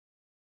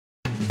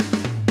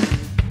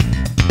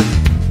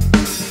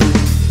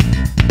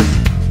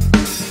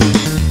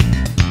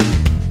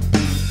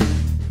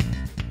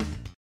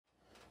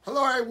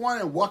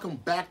everyone, and welcome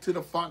back to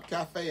the Funk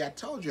Cafe. I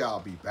told you I'll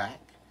be back,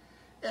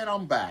 and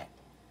I'm back.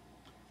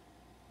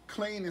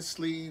 Clean and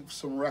sleeve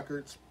some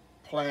records,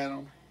 playing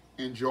them,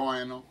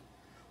 enjoying them,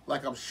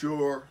 like I'm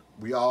sure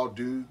we all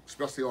do,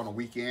 especially on a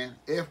weekend,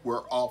 if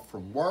we're off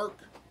from work,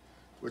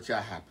 which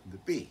I happen to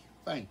be.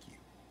 Thank you.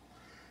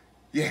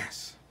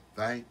 Yes,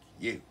 thank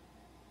you.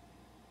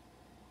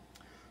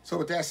 So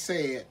with that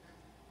said,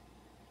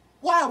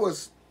 while I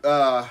was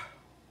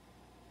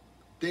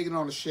digging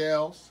on the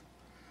shelves,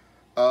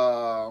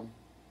 I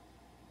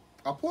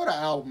pulled an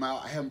album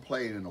out I haven't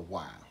played in a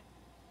while.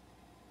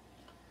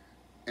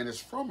 And it's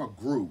from a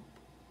group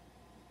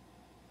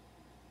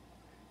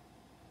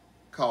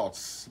called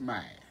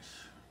Smash.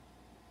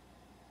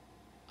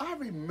 I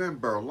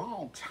remember a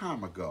long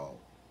time ago,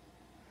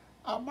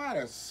 I might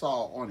have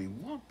saw only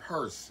one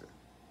person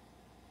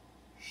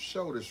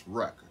show this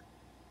record.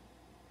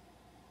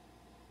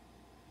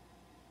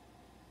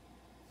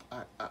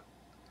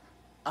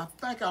 I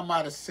think I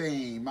might have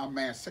seen my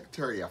man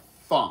Secretary of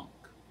Funk,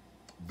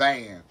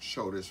 Van,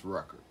 show this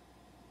record.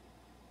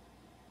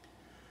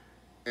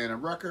 And the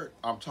record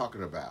I'm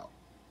talking about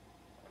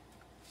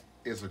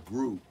is a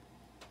group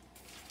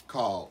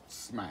called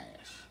Smash.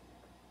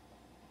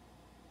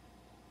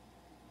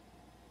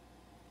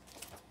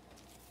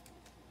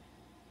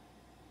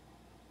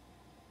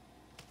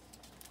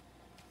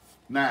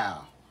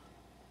 Now,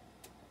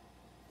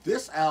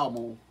 this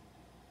album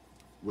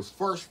was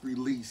first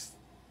released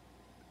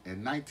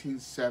in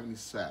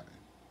 1977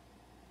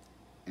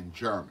 in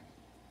Germany.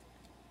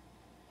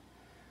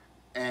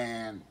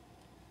 And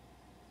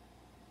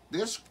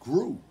this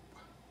group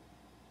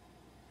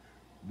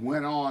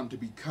went on to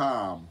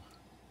become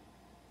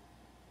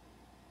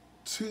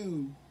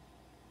two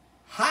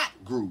hot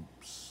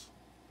groups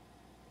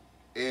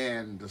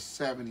in the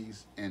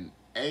 70s and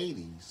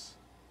 80s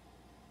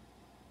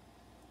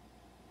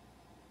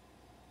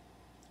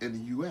in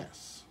the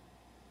U.S.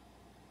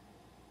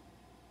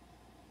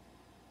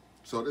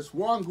 So this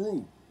one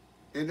group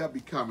ended up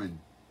becoming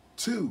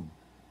two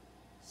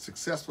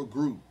successful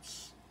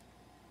groups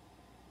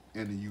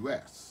in the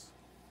U.S.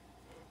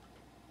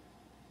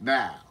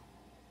 Now,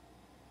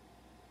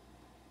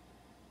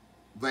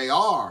 they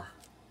are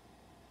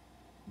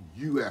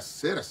U.S.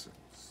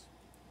 citizens.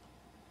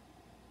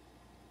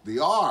 They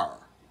are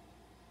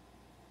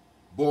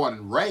born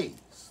and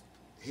raised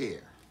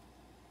here.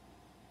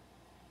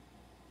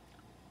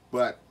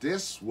 But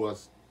this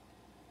was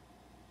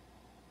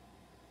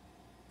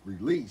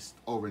released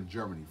over in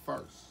Germany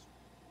first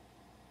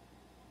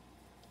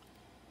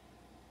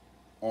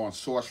on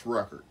Source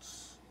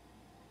Records.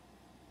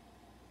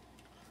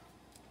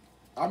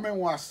 I remember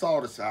when I saw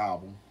this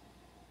album,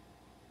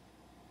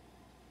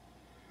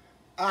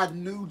 I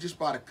knew just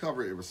by the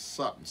cover it was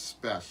something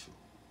special.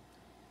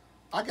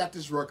 I got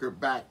this record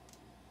back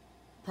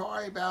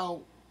probably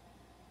about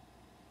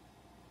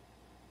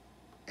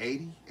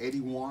 80,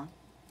 81.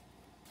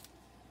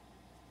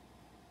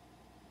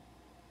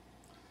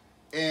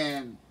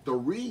 And the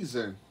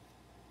reason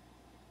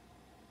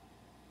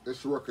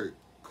this record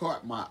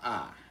caught my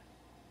eye,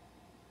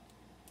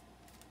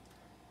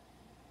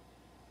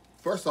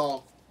 first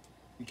off,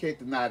 you can't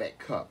deny that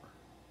cover.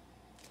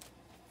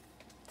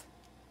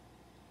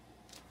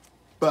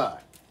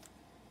 But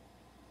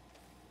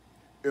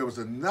it was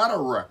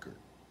another record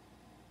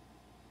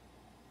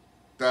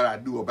that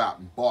I knew about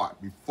and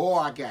bought before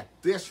I got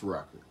this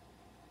record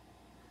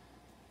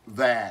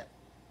that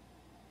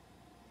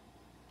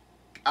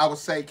I would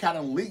say kind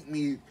of linked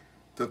me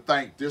to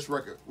think this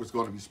record was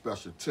going to be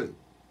special too.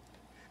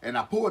 And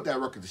I pulled that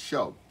record to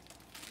show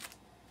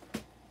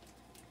you.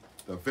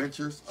 The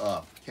Adventures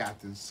of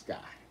Captain Sky.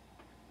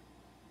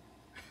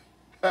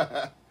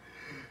 Can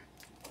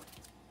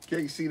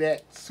you see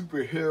that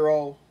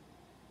superhero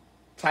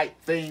type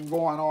thing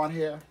going on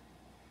here?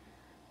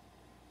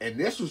 And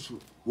this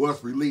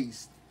was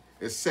released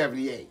in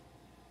 78.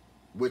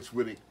 Which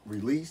when it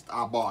released,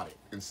 I bought it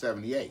in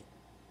 78.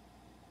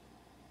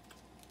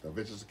 The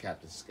Adventures of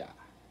Captain Sky.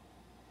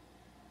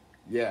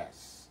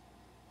 Yes.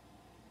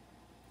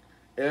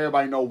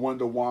 Everybody know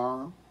Wonder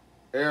Worm.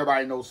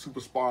 Everybody knows Super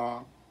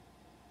Spawn.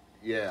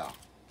 Yeah.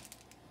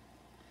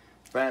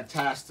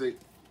 Fantastic,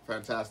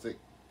 fantastic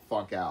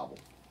funk album.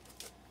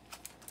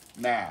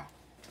 Now,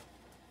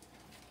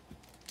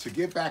 to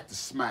get back to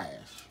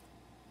Smash,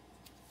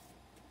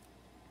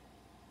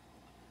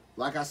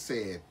 like I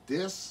said,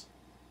 this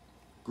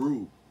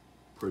group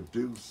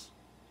produced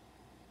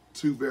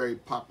two very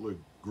popular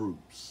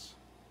groups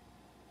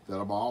that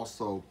I'm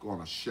also going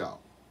to show.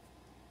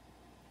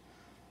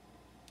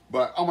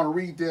 But I'm going to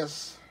read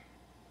this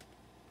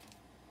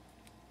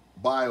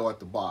bio at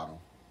the bottom,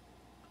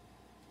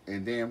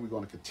 and then we're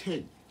going to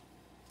continue.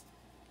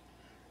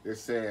 It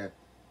said,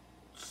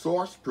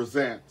 Source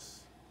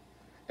presents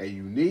a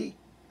unique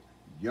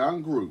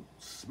young group,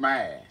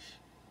 Smash,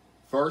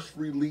 first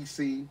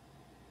releasing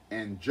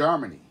in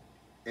Germany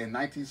in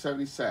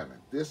 1977.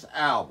 This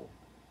album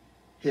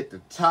hit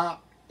the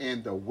top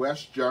in the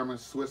West German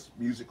Swiss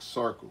music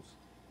circles.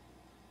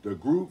 The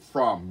group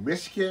from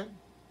Michigan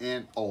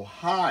and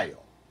Ohio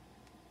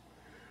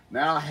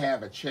now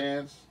have a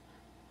chance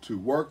to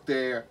work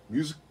their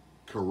music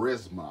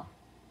charisma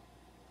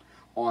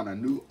on a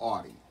new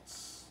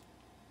audience.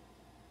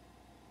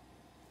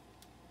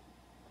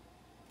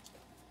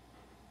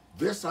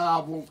 This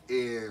album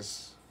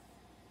is,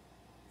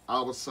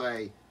 I would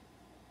say,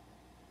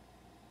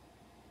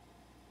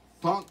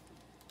 funk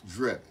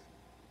driven.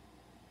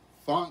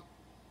 Funk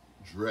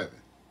driven.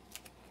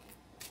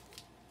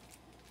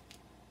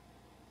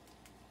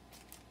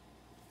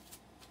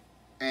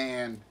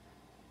 And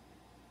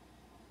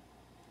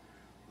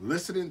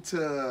listening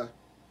to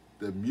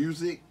the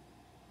music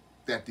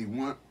that they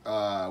went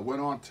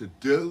on to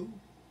do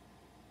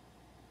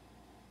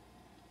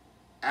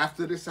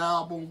after this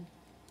album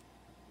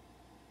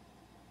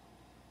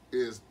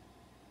is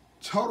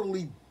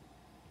totally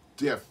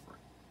different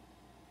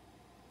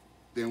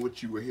than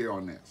what you will hear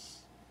on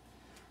this.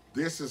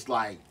 This is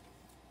like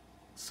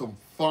some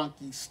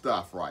funky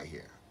stuff right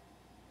here.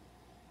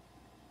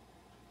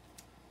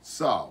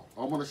 So,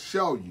 I'm going to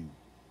show you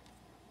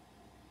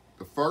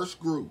the first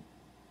group.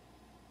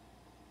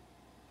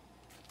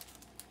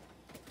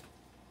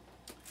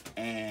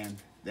 And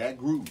that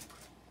group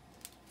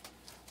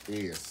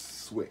is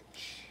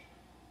Switch.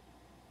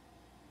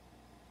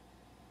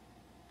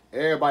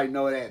 Everybody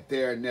know that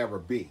There Never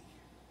Be.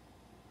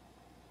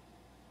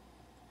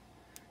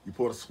 You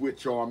put a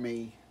switch on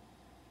me.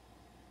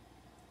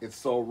 It's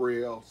so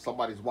real.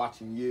 Somebody's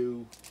watching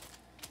you.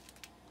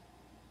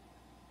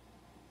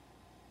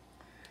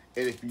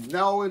 And if you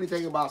know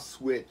anything about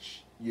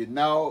Switch, you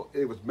know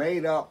it was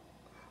made up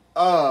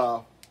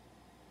of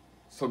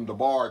some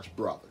DeBarge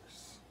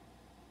brothers.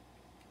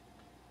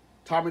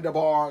 Tommy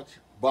DeBarge,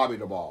 Bobby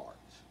DeBarge.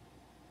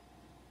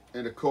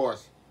 And of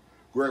course,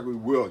 Gregory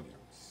Williams.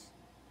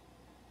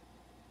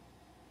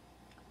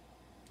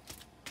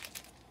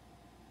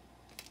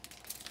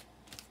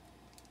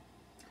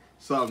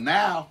 So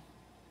now,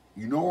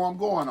 you know where I'm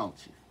going, don't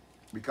you?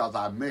 Because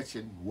I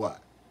mentioned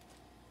what?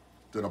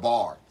 The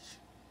DeBarge.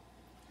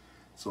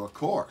 So of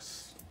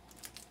course,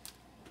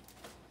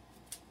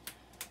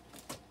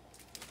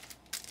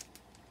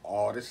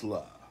 all this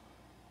love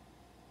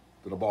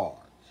to the DeBarge.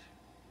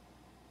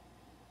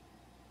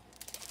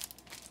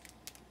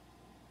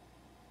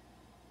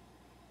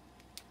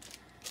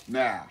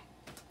 Now,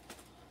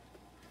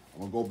 I'm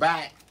going to go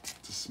back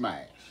to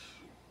Smash.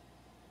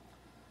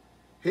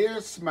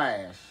 Here's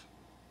Smash.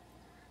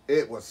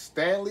 It was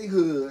Stanley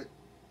Hood,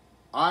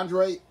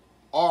 Andre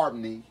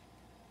Arbney,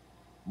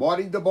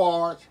 Marty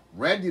DeBarge,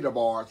 Randy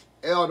DeBarge,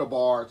 El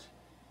DeBarge,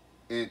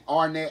 and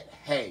Arnett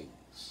Hayes.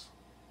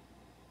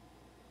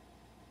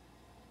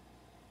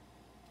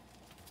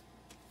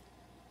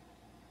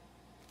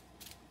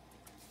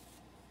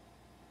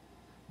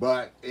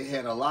 But it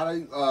had a lot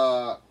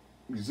of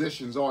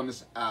musicians on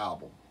this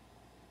album.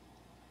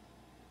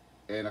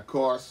 And of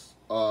course,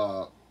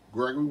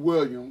 Gregory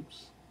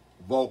Williams,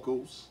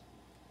 vocals,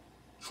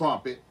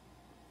 trumpet,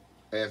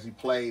 as he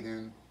played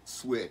in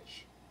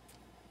Switch.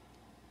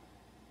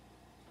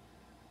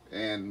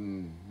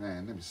 And,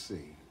 man, let me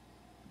see.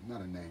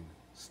 Another name.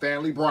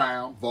 Stanley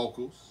Brown,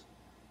 vocals.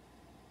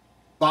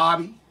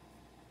 Bobby.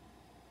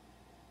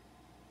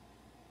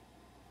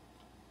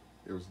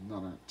 There was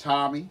another.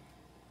 Tommy.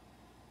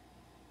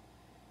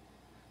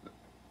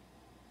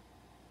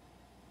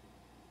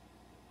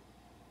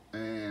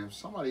 And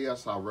somebody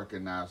else I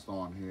recognized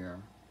on here.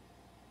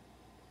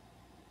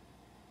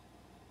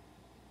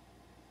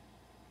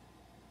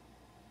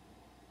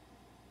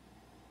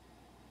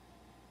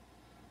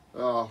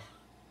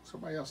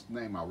 Somebody else's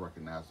name I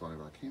recognized on it,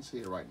 but I can't see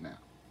it right now.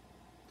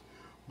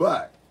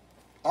 But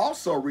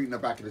also reading the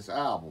back of this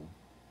album,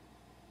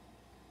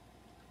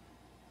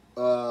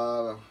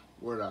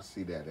 where did I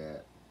see that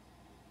at?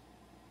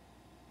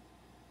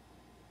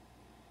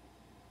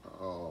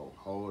 Oh,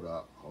 hold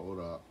up.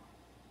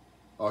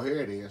 Oh, here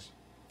it is.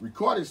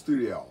 Recording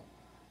studio.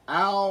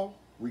 Owl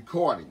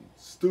Recording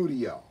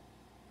Studio,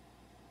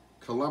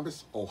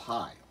 Columbus,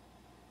 Ohio.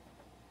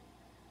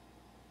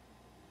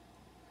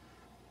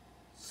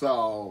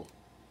 So,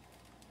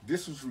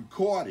 this was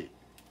recorded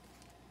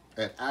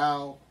at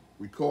Owl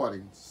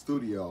Recording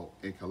Studio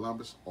in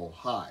Columbus,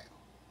 Ohio.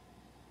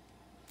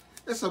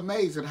 It's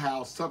amazing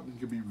how something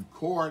can be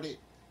recorded,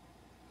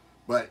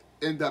 but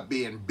end up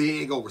being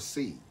big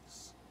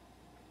overseas.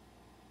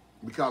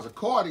 Because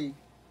according,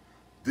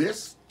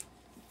 this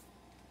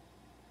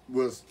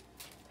was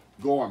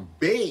going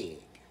big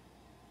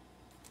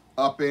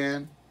up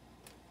in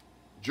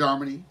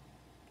Germany,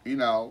 you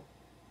know.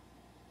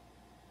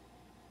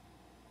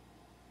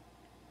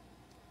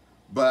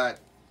 But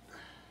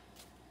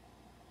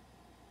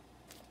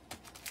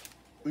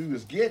we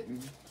was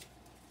getting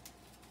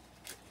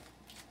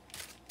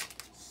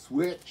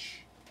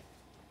Switch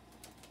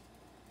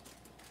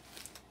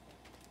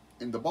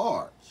in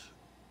DeBarge.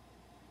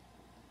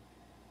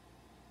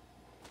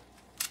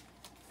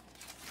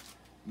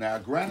 Now,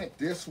 granted,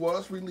 this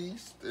was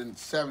released in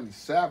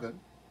 '77,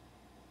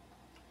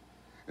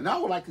 and I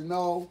would like to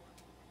know,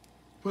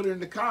 put it in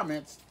the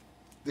comments,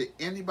 did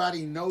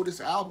anybody know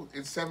this album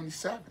in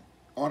 '77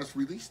 on its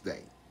release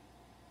date?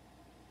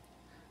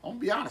 I'm gonna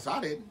be honest,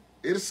 I didn't.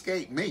 It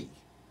escaped me.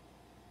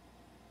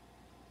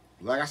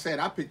 Like I said,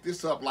 I picked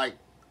this up like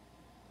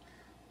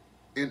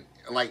in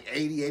like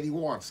 80,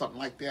 81, something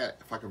like that,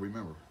 if I can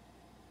remember.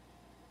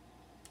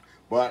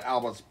 But I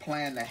was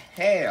playing the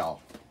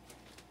hell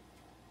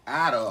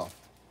out of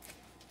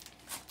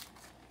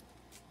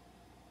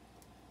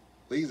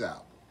these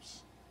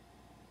albums.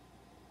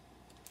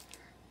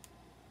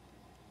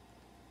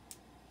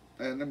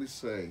 And let me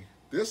say,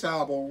 this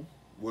album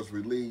was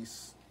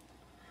released,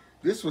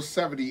 this was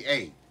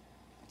 78.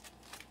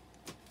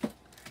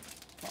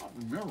 If I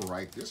remember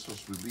right, this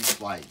was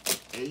released like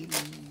 80,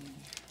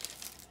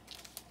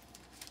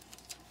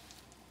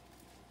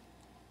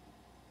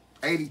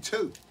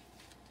 82.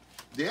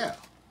 Yeah.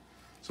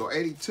 So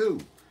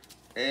 82.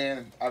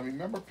 And I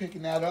remember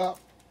picking that up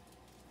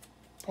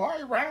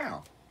probably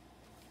around,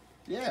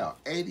 yeah,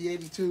 80,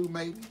 82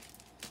 maybe.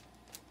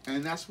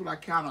 And that's when I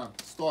kind of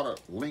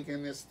started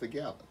linking this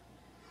together.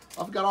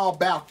 I forgot all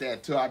about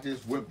that till I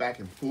just went back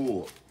and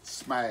pulled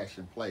Smash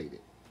and played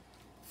it.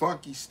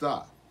 Funky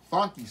stuff.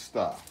 Funky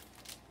stuff.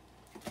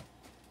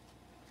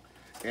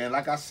 And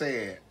like I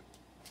said,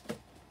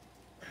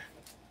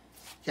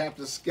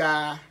 Captain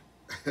Sky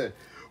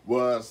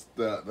was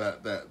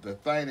the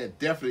thing that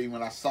definitely,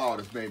 when I saw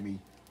it, made me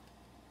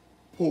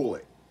pull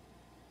it.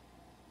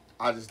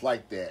 I just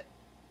like that,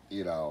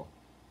 you know.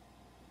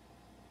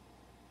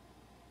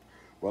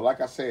 Well,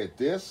 like I said,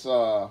 this,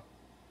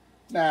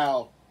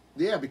 now,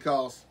 yeah,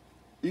 because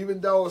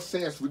even though it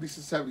says released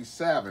in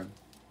 77,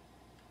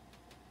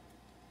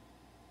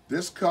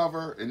 this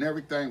cover and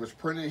everything was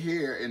printed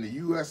here in the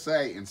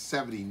USA in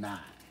 79.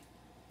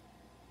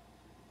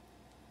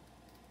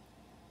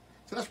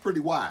 So that's pretty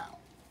wild.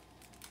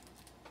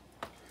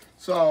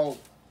 So,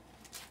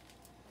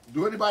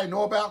 do anybody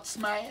know about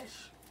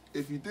Smash?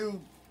 If you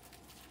do,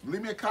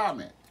 leave me a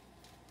comment.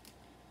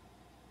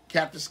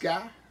 Captain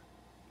Sky?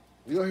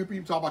 You don't hear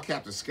people talk about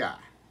Captain Sky.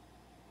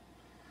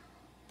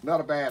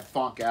 Not a bad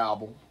funk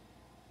album.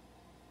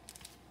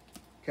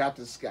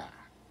 Captain Sky.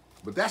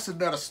 But that's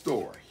another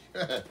story.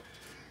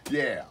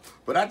 Yeah.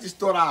 But I just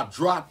thought I'd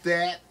drop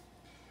that.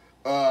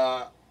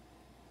 I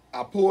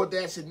pulled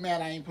that, said,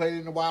 man, I ain't played it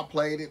in a while.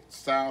 Played it.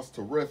 Sounds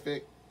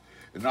terrific.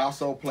 And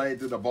also played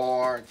to the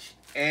Barge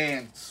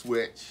and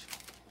Switch.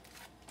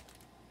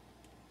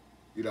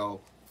 You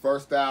know,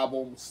 first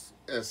album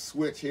as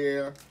Switch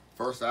here.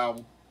 First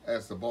album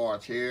as the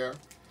Barge here.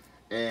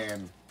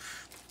 And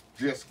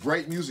just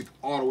great music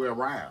all the way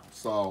around.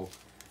 So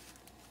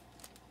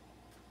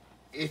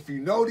if you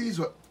know these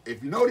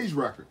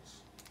records,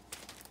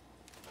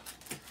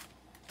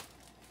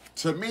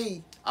 to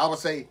me, I would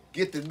say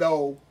get to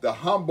know the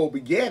humble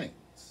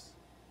beginnings,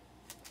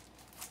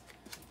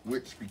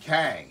 which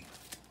became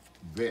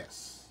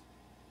this.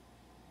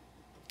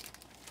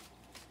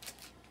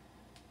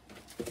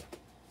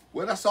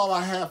 Well, that's all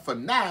I have for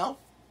now.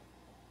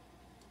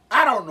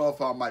 I don't know if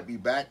I might be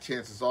back.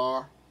 Chances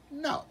are,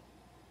 no.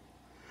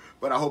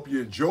 But I hope you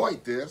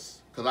enjoyed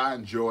this, because I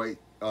enjoyed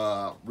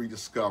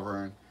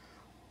rediscovering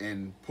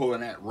and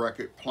pulling that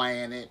record,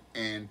 playing it,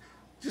 and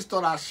just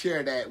thought I'd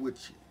share that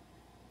with you.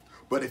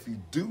 But if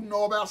you do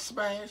know about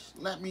Smash,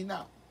 let me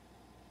know.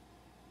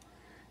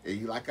 And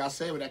you, like I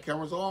said, when that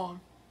camera's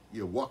on,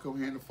 you're welcome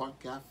here in the Funk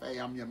Cafe.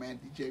 I'm your man,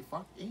 DJ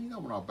Funk, and you know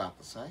what I'm about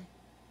to say.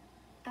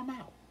 I'm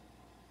out.